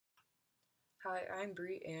Hi, I'm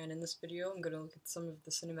Bree, and in this video I'm going to look at some of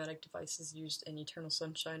the cinematic devices used in Eternal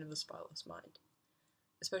Sunshine of the Spotless Mind,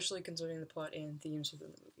 especially concerning the plot and themes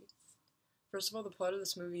within the movie. First of all, the plot of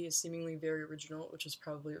this movie is seemingly very original, which is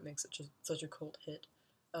probably what makes it such a cult hit,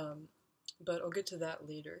 but I'll get to that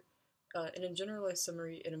later. In a generalized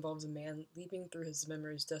summary, it involves a man leaping through his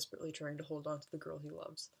memories desperately trying to hold on to the girl he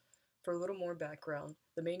loves. For a little more background,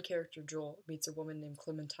 the main character, Joel, meets a woman named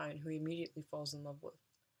Clementine who he immediately falls in love with.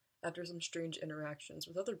 After some strange interactions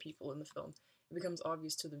with other people in the film, it becomes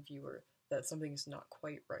obvious to the viewer that something is not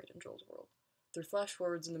quite right in Joel's world. Through flash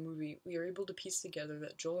forwards in the movie, we are able to piece together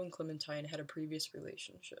that Joel and Clementine had a previous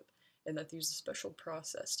relationship, and that they used a special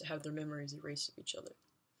process to have their memories erased of each other.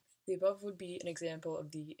 The above would be an example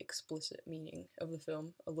of the explicit meaning of the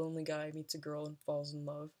film. A lonely guy meets a girl and falls in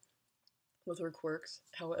love with her quirks.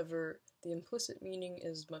 However, the implicit meaning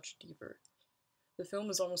is much deeper. The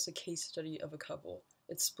film is almost a case study of a couple.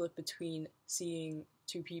 It's split between seeing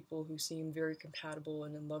two people who seem very compatible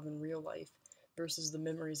and in love in real life versus the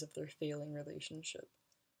memories of their failing relationship.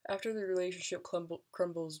 After the relationship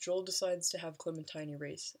crumbles, Joel decides to have Clementine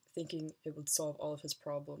erase, thinking it would solve all of his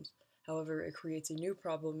problems. However, it creates a new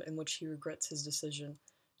problem in which he regrets his decision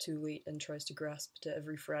too late and tries to grasp to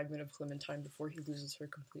every fragment of Clementine before he loses her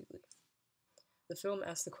completely. The film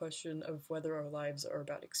asks the question of whether our lives are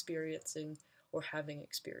about experiencing or having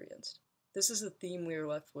experienced. This is the theme we are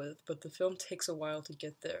left with, but the film takes a while to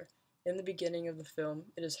get there. In the beginning of the film,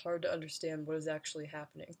 it is hard to understand what is actually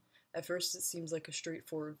happening. At first, it seems like a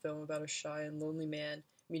straightforward film about a shy and lonely man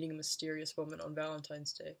meeting a mysterious woman on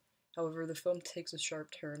Valentine's Day. However, the film takes a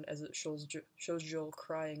sharp turn as it shows Joel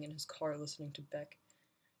crying in his car listening to Beck.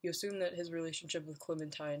 You assume that his relationship with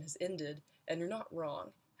Clementine has ended, and you're not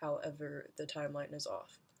wrong. However, the timeline is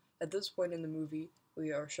off. At this point in the movie,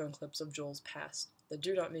 we are shown clips of Joel's past that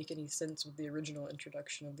do not make any sense with the original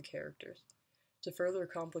introduction of the characters. To further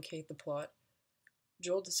complicate the plot,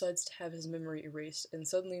 Joel decides to have his memory erased, and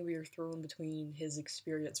suddenly we are thrown between his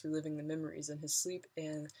experience reliving the memories in his sleep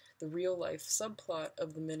and the real-life subplot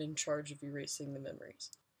of the men in charge of erasing the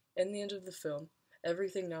memories. In the end of the film,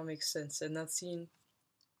 everything now makes sense, and the scene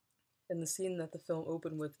that the film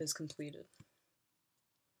opened with is completed.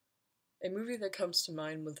 A movie that comes to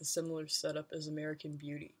mind with a similar setup is American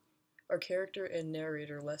Beauty. Our character and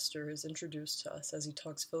narrator, Lester, is introduced to us as he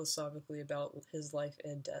talks philosophically about his life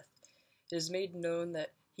and death. It is made known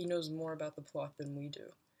that he knows more about the plot than we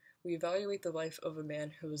do. We evaluate the life of a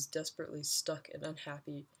man who is desperately stuck and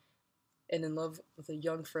unhappy and in love with a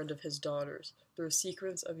young friend of his daughter's. Through a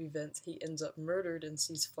sequence of events, he ends up murdered and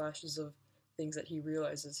sees flashes of things that he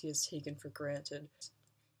realizes he has taken for granted.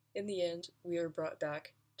 In the end, we are brought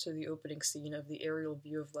back to the opening scene of the aerial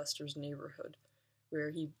view of Lester's neighborhood, where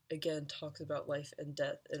he again talks about life and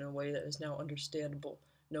death in a way that is now understandable,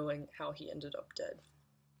 knowing how he ended up dead.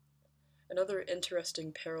 Another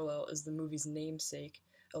interesting parallel is the movie's namesake,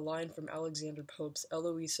 a line from Alexander Pope's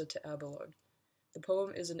Eloisa to Abelard. The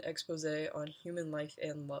poem is an expose on human life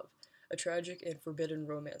and love, a tragic and forbidden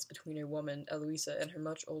romance between a woman, Eloisa, and her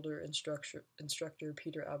much older instructor,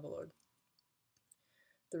 Peter Abelard.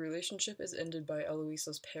 The relationship is ended by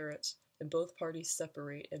Eloisa's parents, and both parties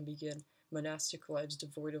separate and begin monastic lives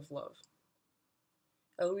devoid of love.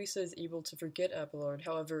 Eloisa is able to forget Abelard,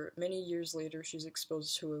 however, many years later she's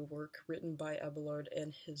exposed to a work written by Abelard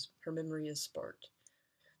and her memory is sparked.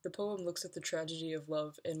 The poem looks at the tragedy of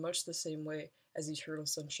love in much the same way as Eternal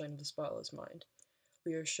Sunshine of the Spotless Mind.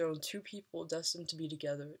 We are shown two people destined to be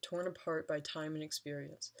together, torn apart by time and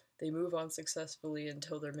experience. They move on successfully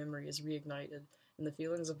until their memory is reignited, and the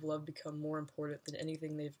feelings of love become more important than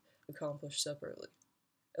anything they've accomplished separately.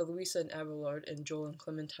 Eloisa and Abelard and Joel and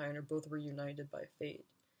Clementine are both reunited by fate.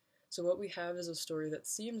 So what we have is a story that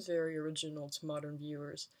seems very original to modern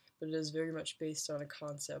viewers, but it is very much based on a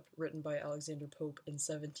concept written by Alexander Pope in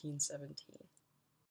 1717.